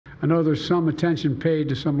I know there's some attention paid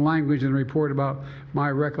to some language in the report about my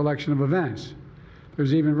recollection of events.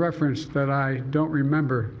 There's even reference that I don't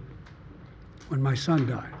remember when my son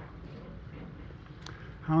died.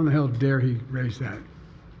 How in the hell dare he raise that?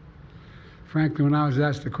 Frankly, when I was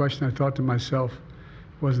asked the question, I thought to myself,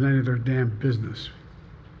 it wasn't any of their damn business.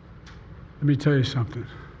 Let me tell you something.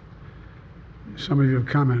 Some of you have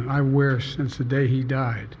commented, I wear since the day he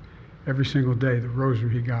died, every single day, the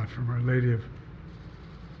rosary he got from Our Lady of...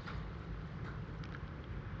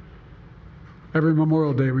 Every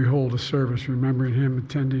Memorial Day we hold a service remembering him,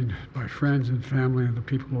 attended by friends and family and the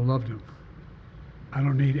people who loved him. I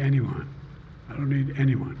don't need anyone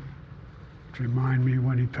to remind me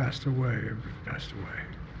when he passed away or if he passed away.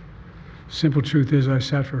 Simple truth is I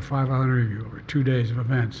sat for a 5-hour interview over 2 days of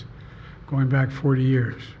events going back 40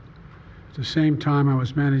 years. At the same time I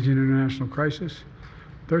was managing international crisis,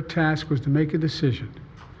 their task was to make a decision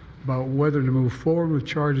about whether to move forward with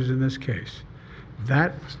charges in this case.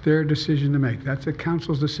 That's their decision to make. That's the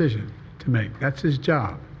counsel's decision to make. That's his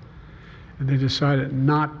job. And they decided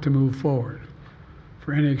not to move forward.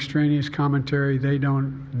 For any extraneous commentary, they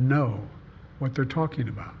don't know what they're talking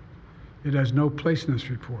about. It has no place in this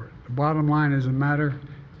report. The bottom line is the matter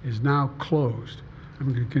is now closed.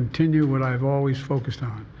 I'm going to continue what I've always focused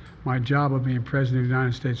on, my job of being President of the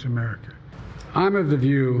United States of America. I'm of the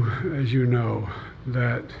view, as you know,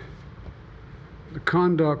 that the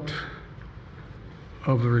conduct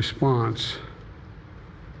of the response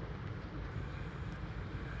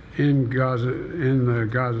in Gaza, in the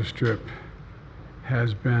Gaza Strip,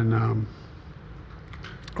 has been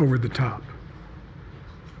over the top.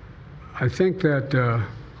 I think that,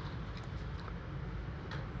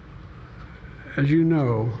 as you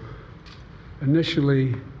know,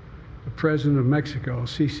 initially the president of Mexico,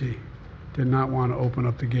 Sisi, did not want to open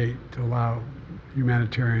up the gate to allow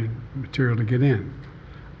humanitarian material to get in.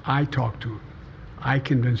 I talked to him. I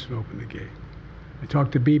convinced him to open the gate. I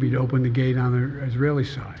talked to Bibi to open the gate on the Israeli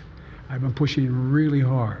side. I've been pushing really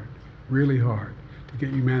hard to get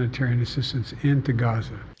humanitarian assistance into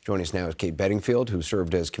Gaza. Joining us now is Kate Bedingfield, who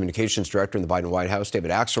served as communications director in the Biden White House, David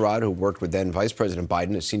Axelrod, who worked with then Vice President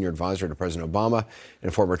Biden as senior advisor to President Obama,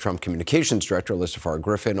 and former Trump communications director, Alyssa Farr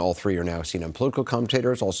Griffin. All three are now CNN political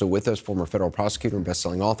commentators. Also with us, former federal prosecutor and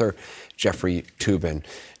best-selling author, Jeffrey Toobin.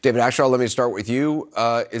 David Axelrod, let me start with you.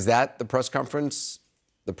 Is that the press conference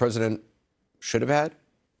the president should have had?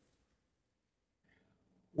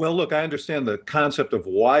 Well, look, I understand the concept of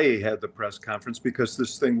why he had the press conference, because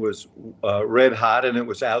this thing was red hot and it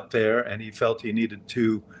was out there, and he felt he needed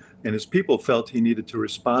to, and his people felt he needed to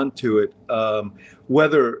respond to it.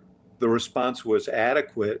 Whether the response was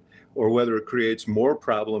adequate or whether it creates more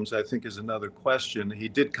problems, I think is another question. He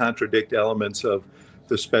did contradict elements of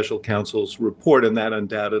the special counsel's report, and that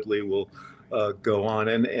undoubtedly will go on.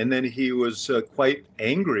 And then he was quite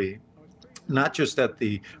angry, not just at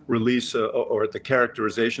the release or at the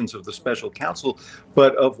characterizations of the special counsel,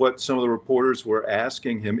 but of what some of the reporters were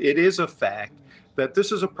asking him. It is a fact that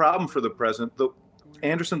this is a problem for the president.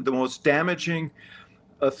 Anderson, the most damaging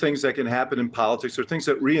things that can happen in politics are things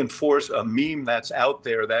that reinforce a meme that's out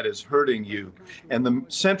there that is hurting you. And the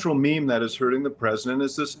central meme that is hurting the president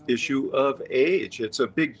is this issue of age. It's a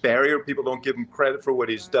big barrier. People don't give him credit for what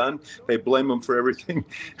he's done. They blame him for everything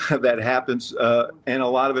that happens. And a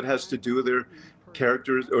lot of it has to do with their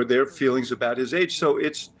characters or their feelings about his age. So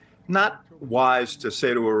it's not wise to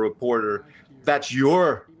say to a reporter, that's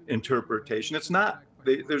your interpretation. It's not.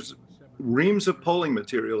 There's reams of polling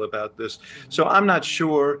material about this. So I'm not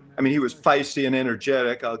sure. I mean, he was feisty and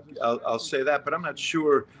energetic. I'll say that, but I'm not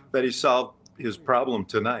sure that he solved his problem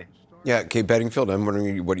tonight. Yeah, Kate Bedingfield, I'm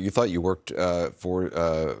wondering what you thought. You worked for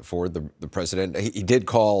the president. He did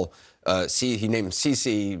call, he named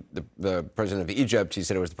Sisi the president of Egypt. He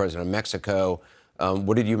said it was the president of Mexico.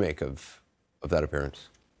 What did you make of that appearance?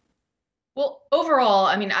 Well, overall,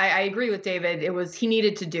 I mean, I agree with David. He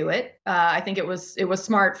needed to do it. I think it was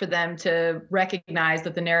smart for them to recognize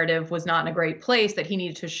that the narrative was not in a great place, that he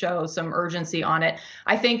needed to show some urgency on it.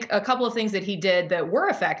 I think a couple of things that he did that were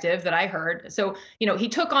effective that I heard. So, he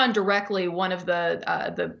took on directly one of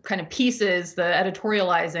the kind of pieces, the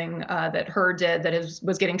editorializing that Hur did that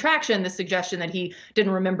was getting traction, the suggestion that he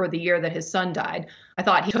didn't remember the year that his son died. I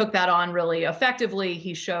thought he took that on really effectively.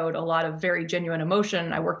 He showed a lot of very genuine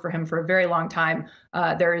emotion. I worked for him for a very long time.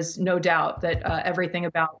 There is no doubt that everything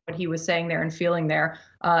about what he was saying there and feeling there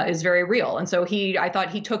is very real. And so I thought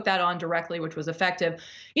he took that on directly, which was effective.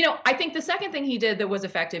 I think the second thing he did that was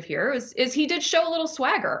effective here is he did show a little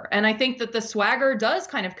swagger. And I think that the swagger does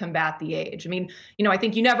kind of combat the age. I mean, I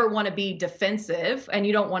think you never want to be defensive and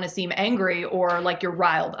you don't want to seem angry or like you're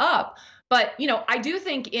riled up. But, I do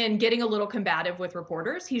think in getting a little combative with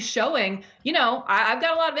reporters, he's showing, I've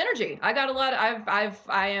got a lot of energy. I've got a lot of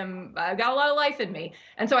life in me.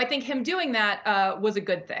 And so I think him doing that was a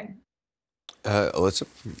good thing. Alyssa,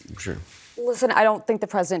 sure. Listen, I don't think the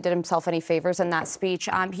president did himself any favors in that speech.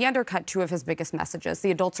 He undercut two of his biggest messages. The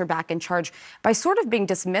adults are back in charge by sort of being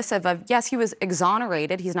dismissive of, yes, he was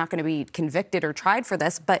exonerated. He's not going to be convicted or tried for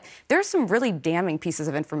this, but there's some really damning pieces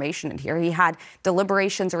of information in here. He had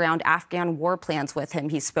deliberations around Afghan war plans with him.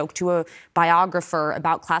 He spoke to a biographer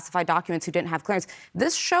about classified documents who didn't have clearance.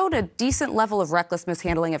 This showed a decent level of reckless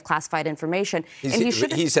mishandling of classified information. He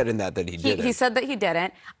said in that he didn't. He said that he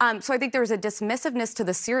didn't. So I think there was a dismissiveness to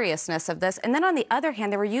the seriousness of this. And then on the other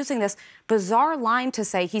hand, they were using this bizarre line to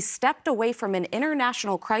say he stepped away from an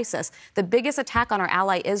international crisis, the biggest attack on our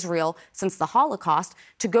ally Israel since the Holocaust,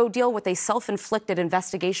 to go deal with a self-inflicted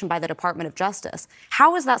investigation by the Department of Justice.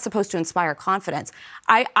 How is that supposed to inspire confidence?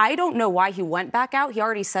 I don't know why he went back out. He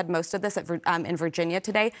already said most of this in Virginia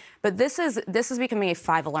today. But this is becoming a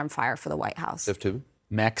 5-alarm fire for the White House. Toobin?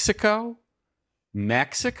 Mexico?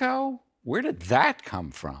 Where did that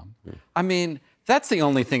come from? I mean, that's the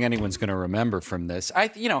only thing anyone's going to remember from this.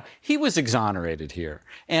 He was exonerated here.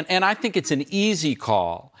 And I think it's an easy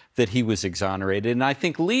call that he was exonerated. And I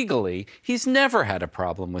think legally, he's never had a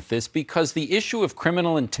problem with this because the issue of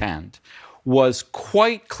criminal intent was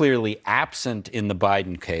quite clearly absent in the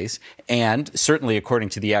Biden case, and certainly according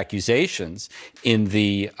to the accusations in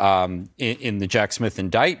the Jack Smith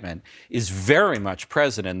indictment, is very much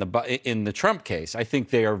present in the Trump case. I think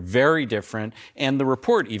they are very different, and the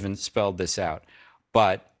report even spelled this out.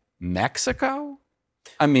 But Mexico?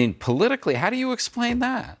 I mean, politically, how do you explain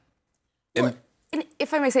that? Well, and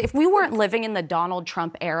if I may say, if we weren't living in the Donald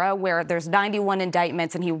Trump era where there's 91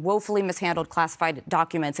 indictments and he woefully mishandled classified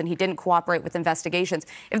documents and he didn't cooperate with investigations,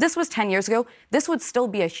 if this was 10 years ago, this would still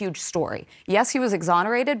be a huge story. Yes, he was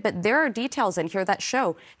exonerated, but there are details in here that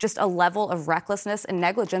show just a level of recklessness and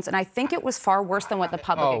negligence, and I think it was far worse than what the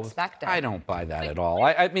public expected. I don't buy that at all.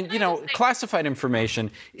 I mean, classified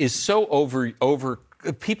information is so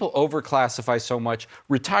people overclassify so much.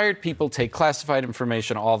 Retired people take classified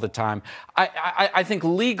information all the time. I think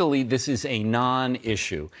legally this is a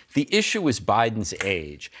non-issue. The issue is Biden's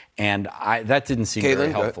age, and that didn't seem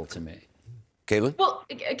very helpful to me. Caitlin? Well,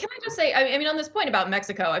 can I just say, I mean, on this point about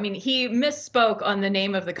Mexico, I mean, he misspoke on the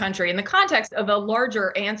name of the country in the context of a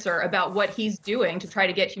larger answer about what he's doing to try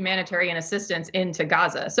to get humanitarian assistance into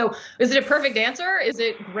Gaza. So is it a perfect answer? Is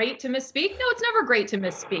it great to misspeak? No, it's never great to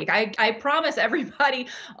misspeak. I promise everybody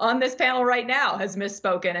on this panel right now has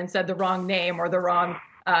misspoken and said the wrong name or the wrong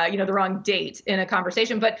date in a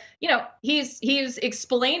conversation. But, he's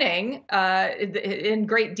explaining in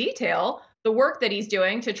great detail the work that he's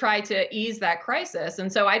doing to try to ease that crisis.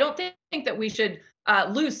 And so I don't think that we should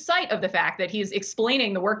lose sight of the fact that he's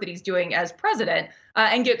explaining the work that he's doing as president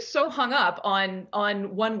and get so hung up on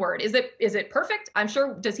one word. Is it perfect? I'm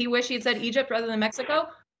sure. Does he wish he'd said Egypt rather than Mexico?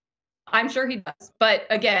 I'm sure he does. But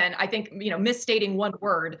again, I think, misstating one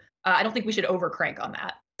word, I don't think we should overcrank on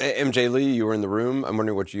that. MJ Lee, you were in the room. I'm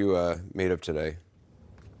wondering what you made of today.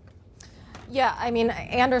 Yeah, I mean,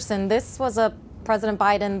 Anderson, this was a President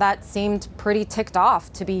Biden that seemed pretty ticked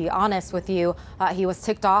off, to be honest with you. He was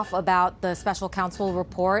ticked off about the special counsel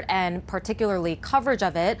report and particularly coverage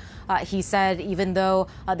of it. He said even though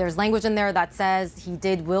there's language in there that says he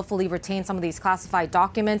did willfully retain some of these classified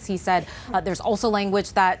documents, he said there's also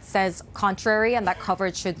language that says contrary and that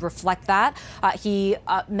coverage should reflect that. He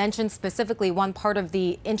mentioned specifically one part of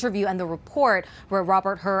the interview and the report where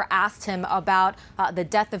Robert Hur asked him about the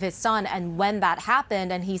death of his son and when that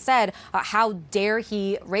happened. And he said, how dare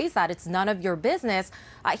he raise that? It's none of your business.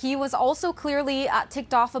 He was also clearly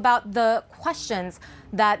ticked off about the questions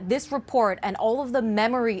that this report and all of the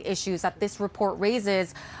memory issues that this report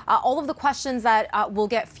raises, all of the questions that will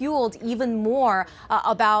get fueled even more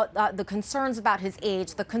about the concerns about his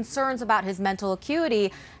age, the concerns about his mental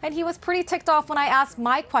acuity. And he was pretty ticked off when I asked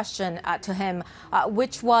my question to him,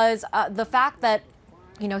 which was the fact that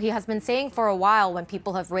he has been saying for a while when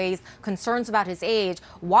people have raised concerns about his age,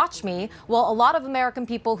 watch me. Well, a lot of American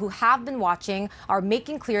people who have been watching are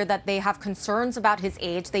making clear that they have concerns about his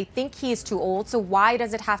age. They think he is too old. So why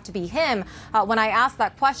does it have to be him? When I asked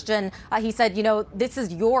that question, he said, this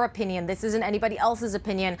is your opinion. This isn't anybody else's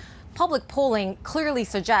opinion. Public polling clearly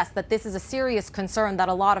suggests that this is a serious concern that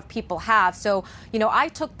a lot of people have. So, I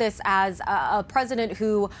took this as a president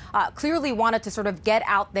who clearly wanted to sort of get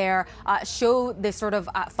out there, show this sort of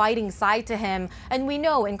fighting side to him. And we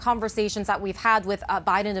know in conversations that we've had with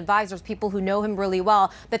Biden advisors, people who know him really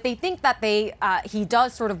well, that they think that he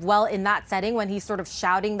does sort of well in that setting when he's sort of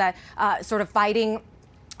shouting that sort of fighting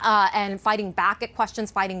and fighting back at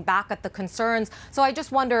questions, fighting back at the concerns. So I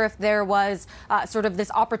just wonder if there was sort of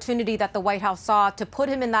this opportunity that the White House saw to put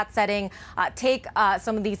him in that setting, take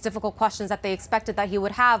some of these difficult questions that they expected that he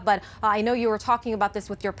would have. But I know you were talking about this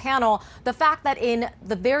with your panel, the fact that in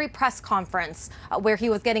the very press conference where he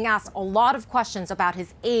was getting asked a lot of questions about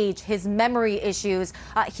his age, his memory issues,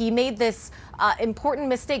 he made this important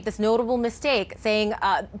mistake, this notable mistake, saying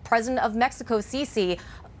President of Mexico, Sisi.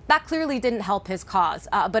 That clearly didn't help his cause.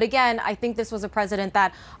 But again, I think this was a president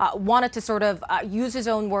that wanted to sort of use his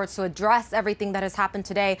own words to address everything that has happened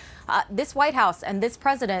today. This White House and this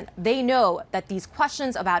president, they know that these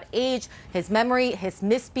questions about age, his memory, his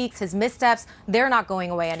misspeaks, his missteps, they're not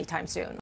going away anytime soon.